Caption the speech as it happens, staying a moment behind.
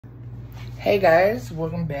Hey guys,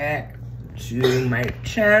 welcome back to my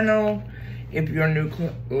channel. If you're new,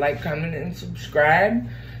 like, comment, and subscribe.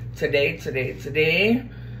 Today,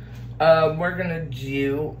 we're gonna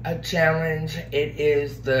do a challenge. It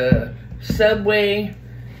is the Subway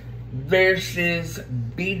versus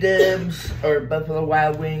B-Dubs, or Buffalo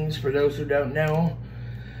Wild Wings, for those who don't know.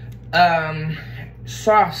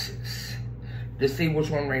 Sauces, to see which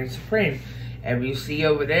one reigns supreme. As you see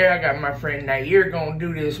over there, I got my friend Nyairra gonna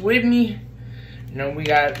do this with me. You know, we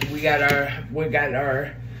got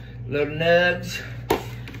our little nugs.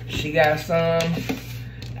 She got some.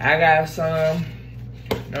 I got some.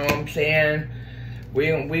 Know what I'm saying? We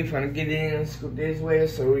gonna get in this way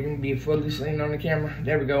so we can be fully seen on the camera.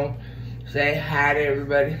 There we go. Say hi to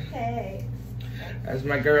everybody. Hey. That's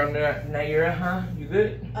my girl Nyairra, huh? You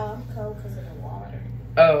good? Oh, I'm cold because of the water.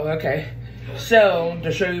 Oh, okay. So,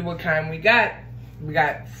 to show you what kind we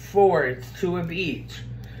got 4. It's 2 of each.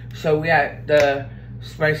 So, we got the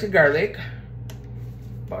spicy garlic.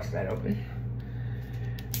 Bust that open.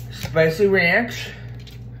 Spicy ranch.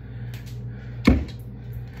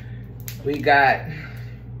 We got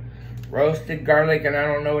roasted garlic, and I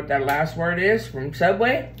don't know what that last word is, from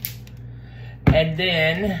Subway. And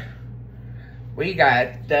then we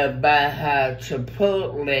got the Baja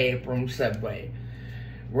Chipotle from Subway.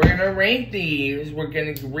 We're gonna rank these. We're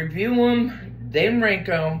gonna review them, then rank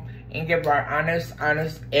them, and give our honest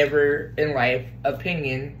ever in life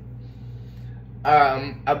opinion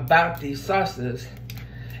about these sauces,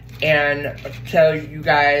 and tell you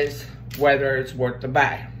guys whether it's worth the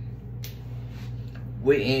buy.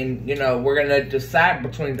 We're gonna decide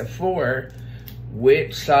between the 4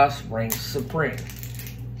 which sauce reigns supreme.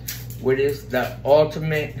 What is the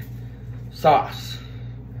ultimate sauce?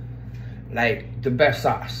 Like, the best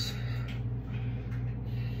sauce.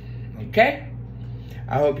 Okay?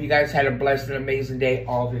 I hope you guys had a blessed and amazing day.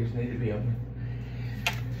 All these need to be open.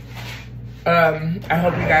 I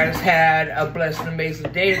hope you guys had a blessed and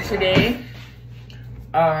amazing day today.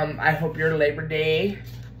 I hope your Labor Day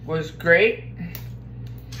was great.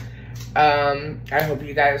 I hope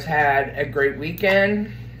you guys had a great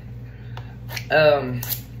weekend.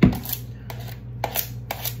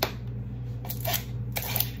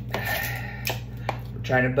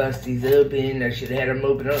 Trying to bust these open. I should have had them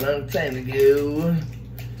open a long time ago.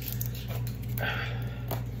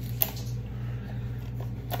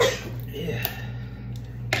 Yeah.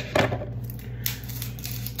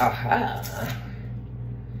 Aha.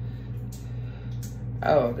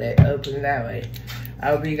 Oh, they opened that way. I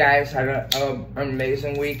hope you guys had an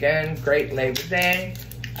amazing weekend. Great Labor Day.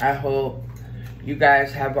 I hope you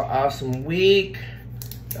guys have an awesome week.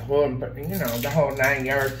 The whole 9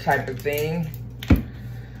 yards type of thing.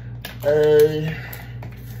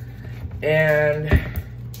 And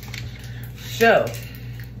so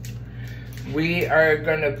we are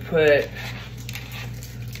gonna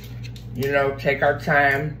take our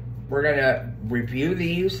time. We're gonna review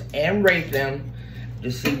these and rate them to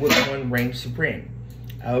see which one reigns supreme.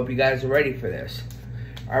 I hope you guys are ready for this.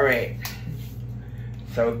 All right.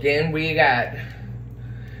 So again, we got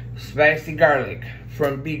spicy garlic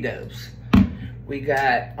from B-Dubs. We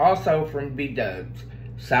got also from B-Dubs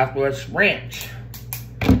Southwest Ranch.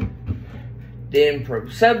 Then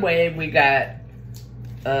from Subway, we got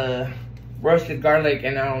roasted garlic,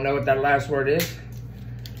 and I don't know what that last word is.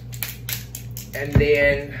 And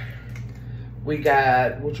then we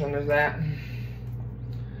got, which one is that?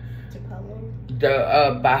 Chipotle.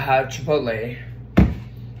 The Baja Chipotle.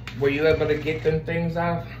 Were you able to get them things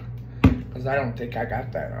off? Because I don't think I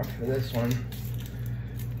got that off for this one.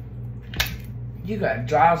 You got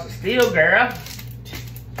jaws of steel, girl.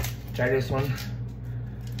 Try this one.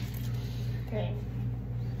 Okay.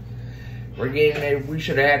 We're getting it. We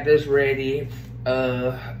should have had this ready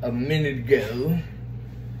a minute ago.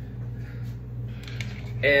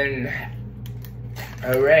 And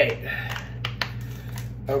alright.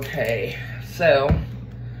 Okay, so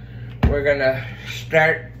we're gonna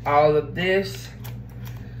start all of this.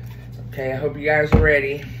 Okay, I hope you guys are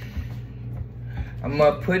ready. I'm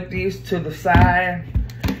gonna put these to the side,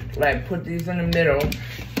 like put these in the middle.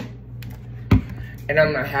 And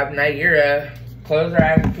I'm gonna have Nyairra close her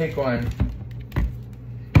eyes and pick one.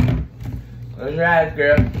 Close your eyes,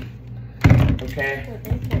 girl. Okay.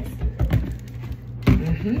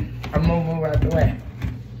 I'm gonna move out the way.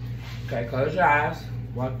 Okay, close your eyes.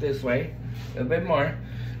 Walk this way. A little bit more.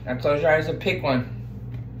 Now close your eyes and pick one.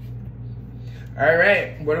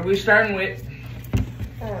 Alright, what are we starting with?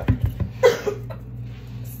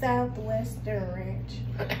 Southwestern Ranch.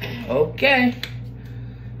 Okay.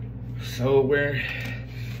 So we're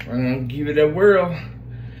gonna give it a whirl.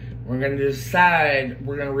 We're gonna decide.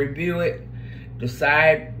 We're gonna review it.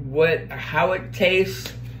 decide how it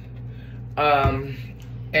tastes,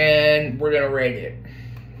 and we're gonna rate it.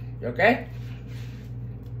 Okay?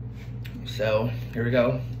 So here we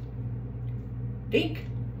go. Dink.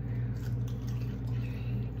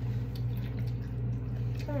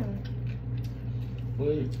 Well,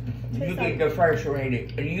 you get the first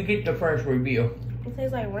rating. You get the first review. It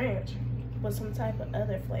tastes like ranch with some type of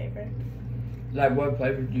other flavor. Like what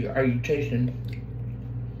flavor are you tasting?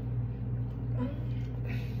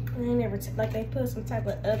 They never like they put some type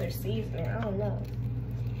of other seasoning. I don't know.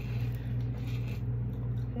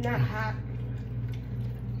 Not hot.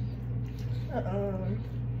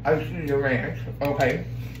 I see the ranch. Okay.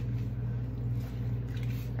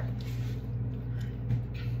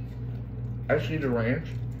 I see the ranch,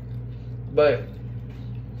 but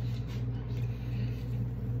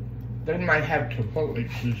they might have chipotle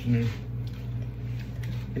seasoning.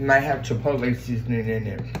 It might have chipotle seasoning in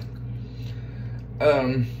it.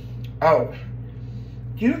 Oh,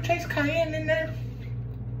 do you taste cayenne in there?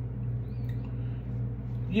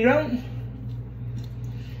 You don't?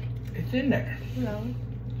 It's in there. No.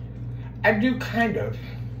 I do kind of.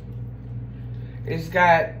 It's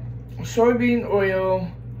got soybean oil,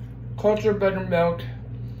 cultured buttermilk,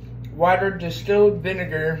 water, distilled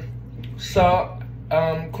vinegar, salt,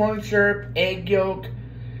 corn syrup, egg yolk,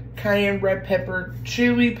 cayenne red pepper,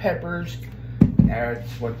 chili peppers.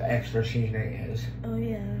 That's what the extra seasoning is. Oh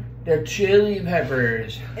yeah. The chili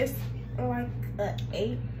peppers. It's like an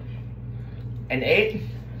 8. An 8? You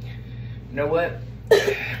know what?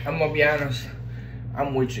 I'm gonna be honest.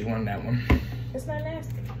 I'm with you on that one. It's not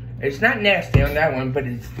nasty. It's not nasty on that one, but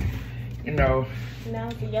it's, you know. Now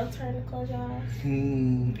it's your turn to close your eyes.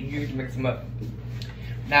 You can mix them up.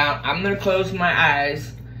 Now, I'm gonna close my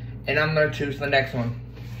eyes, and I'm gonna choose the next one.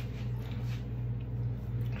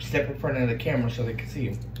 Step in front of the camera so they can see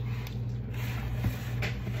you.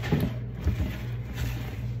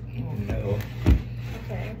 Oh no.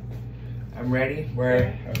 Okay. I'm ready?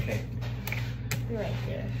 Where? Okay. You're right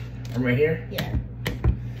there. I'm right here? Yeah.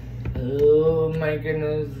 Oh my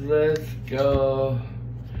goodness, let's go.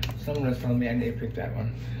 Someone's telling me I need to pick that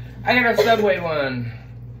one. I got a Subway one.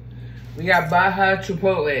 We got Baja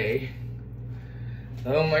Chipotle.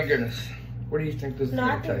 Oh my goodness. What do you think this is No, I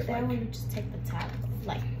gonna think taste that like? one you just take the top,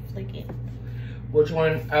 like flick it. Which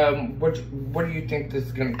one? What do you think this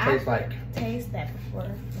is gonna taste like? Taste that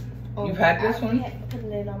before. You've had this one? I had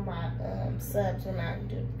putting it on my subs when I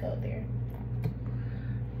do go there.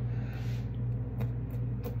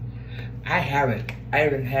 I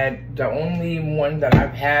haven't had, the only one that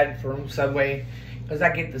I've had from Subway, because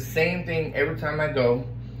I get the same thing every time I go,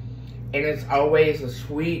 and it's always a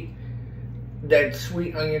sweet, that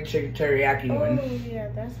sweet onion chicken teriyaki one. Oh yeah,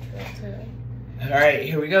 that's true too. All right,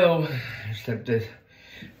 here we go. Step this,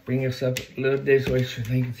 bring us up a little this way so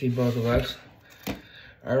they can see both of us.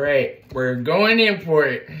 All right, we're going in for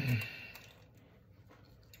it.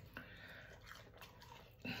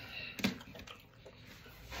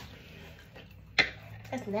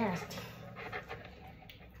 That's nasty.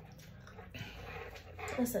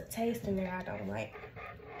 There's a taste in there I don't like.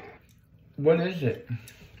 What is it?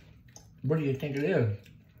 What do you think it is?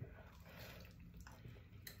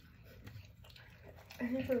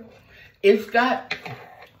 It's got,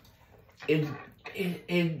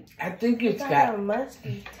 I think it's got a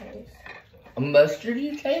musty taste. a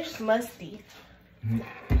mustardy taste? Musty.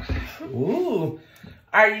 Ooh,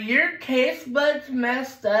 are your taste buds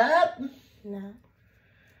messed up? No.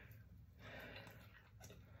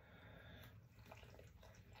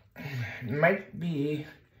 It might be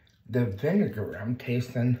the vinegar I'm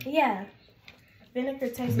tasting. Yeah. Vinegar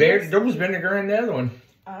tastes There was vinegar in the other one.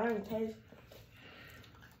 I don't taste.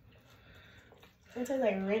 It tastes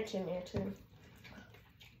like ranch in there too.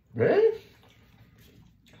 Really?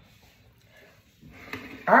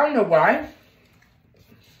 I don't know why.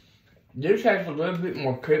 This has a little bit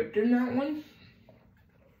more kick than that one.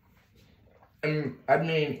 And I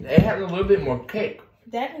mean, it has a little bit more kick.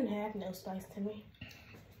 That didn't have no spice to me.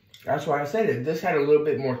 That's why I said it. This had a little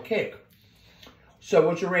bit more kick. So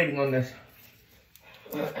what's your rating on this?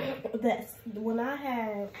 That's when I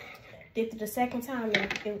had it the second time,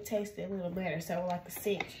 it tasted a little better. So like a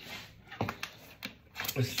 6.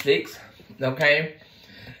 A 6? Okay.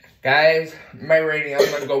 Guys, my rating, I'm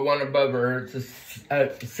going to go one above her. It's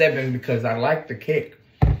a 7 because I like the kick.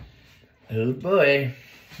 Oh boy.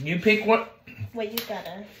 You pick one. Wait, you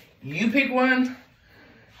gotta. You pick one.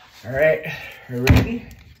 All right. Ready?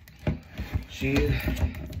 Cheese.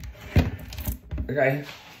 Okay.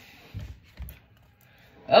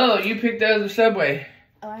 Oh, you picked the other Subway.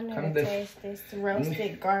 Oh, I know to taste this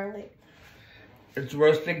roasted garlic. It's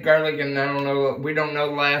roasted garlic, and I don't know. We don't know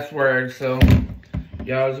the last word, so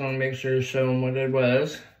y'all just want to make sure to show them what it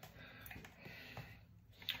was.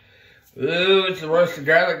 Ooh, it's the roasted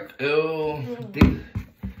garlic. Ooh,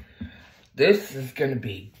 this is gonna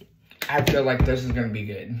be. I feel like this is gonna be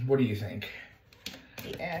good. What do you think?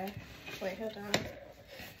 Yeah. Wait, hold on.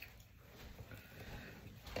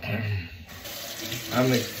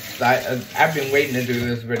 I'm excited. I've been waiting to do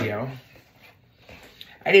this video.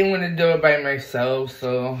 I didn't want to do it by myself,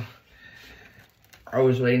 so I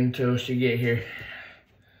was waiting until she get here.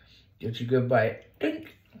 Get you a good bite.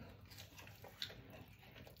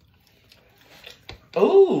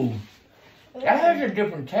 Ooh, that has a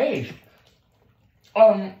different taste.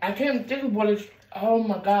 I can't think of what it's. Oh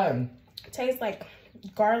my god. It tastes like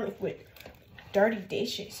garlic with dirty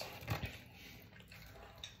dishes.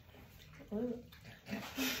 Ooh.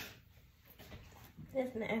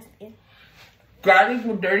 That's nasty. Garlic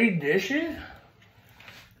with dirty dishes?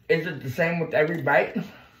 Is it the same with every bite?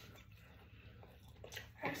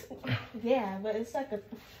 Yeah, but it's like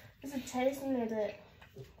it's a taste in there that.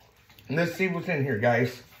 Let's see what's in here,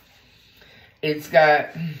 guys. It's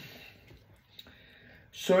got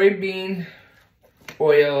soybean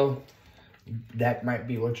oil. That might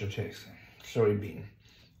be what you're tasting. Soybean.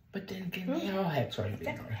 But then again, we all had soybean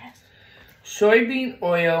oil. Soybean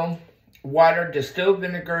oil, water, distilled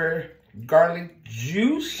vinegar, garlic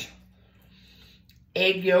juice,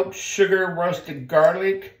 egg yolk, sugar, roasted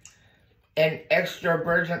garlic, and extra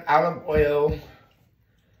virgin olive oil.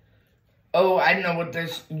 Oh, I know what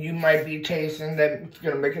this you might be tasting that's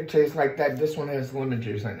gonna make it taste like that. This one has lemon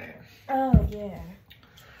juice in it. Oh yeah.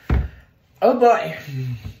 Oh boy.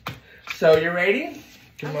 So you ready?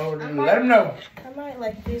 Come over and let them know. I might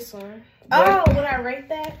like this one. What? Oh, would I rate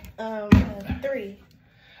that? 3.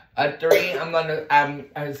 A 3.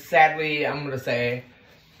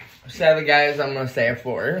 Sadly guys, I'm gonna say a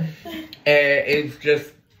 4. It's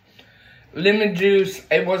just lemon juice.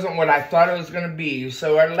 It wasn't what I thought it was gonna be.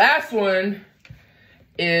 So our last one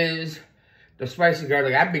is the spicy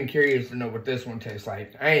garlic. I've been curious to know what this one tastes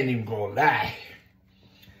like. I ain't even gonna lie.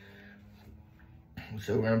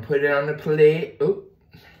 So we're gonna put it on the plate. Oop.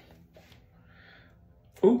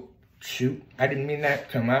 Oop. Shoot. I didn't mean that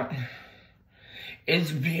to come out. It's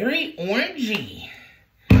very orangey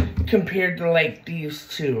compared to like these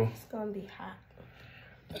two. It's gonna be hot.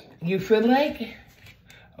 You feel like?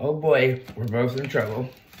 Oh boy, we're both in trouble.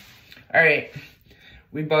 Alright.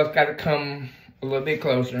 We both gotta come a little bit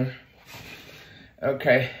closer.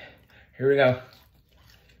 Okay. Here we go.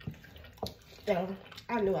 So,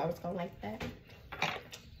 I knew I was gonna like that.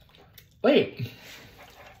 Wait.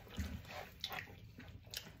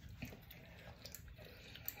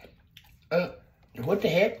 What the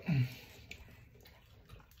heck?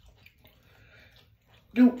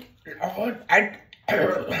 Dude, oh,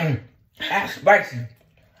 that's spicy.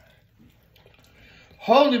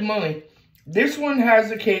 Holy moly. This one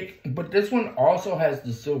has a kick, but this one also has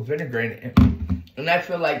distilled vinegar in it. And I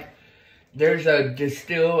feel like there's a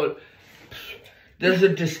distilled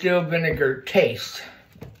vinegar taste.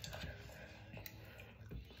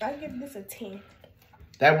 I'll give this a 10.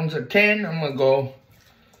 That one's a 10. I'm gonna go.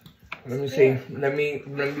 Let me see. Let me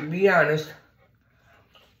be honest.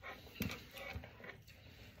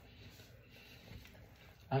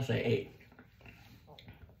 I'll say 8.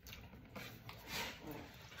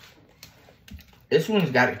 This one's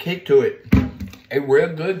got a kick to it. A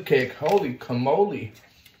real good kick. Holy camole.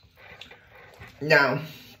 Now,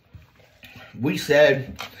 we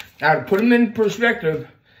said, now to put them in perspective,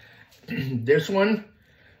 this one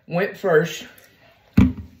went first.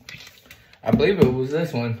 I believe it was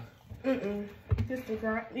this one.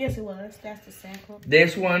 Yes, it was. That's the second.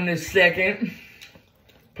 This one is second.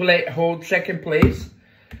 Hold second place.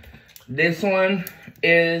 This one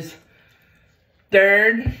is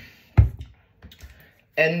third.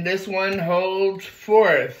 And this one holds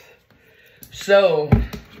 4th. So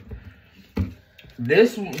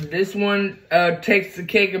this one takes the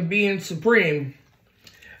cake of being supreme.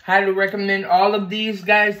 Highly recommend all of these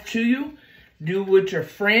guys to you. Do with your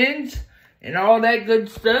friends and all that good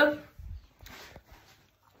stuff.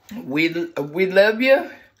 We love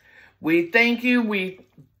you. We thank you. We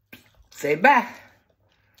say bye.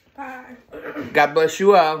 Bye. God bless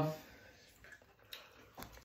you all.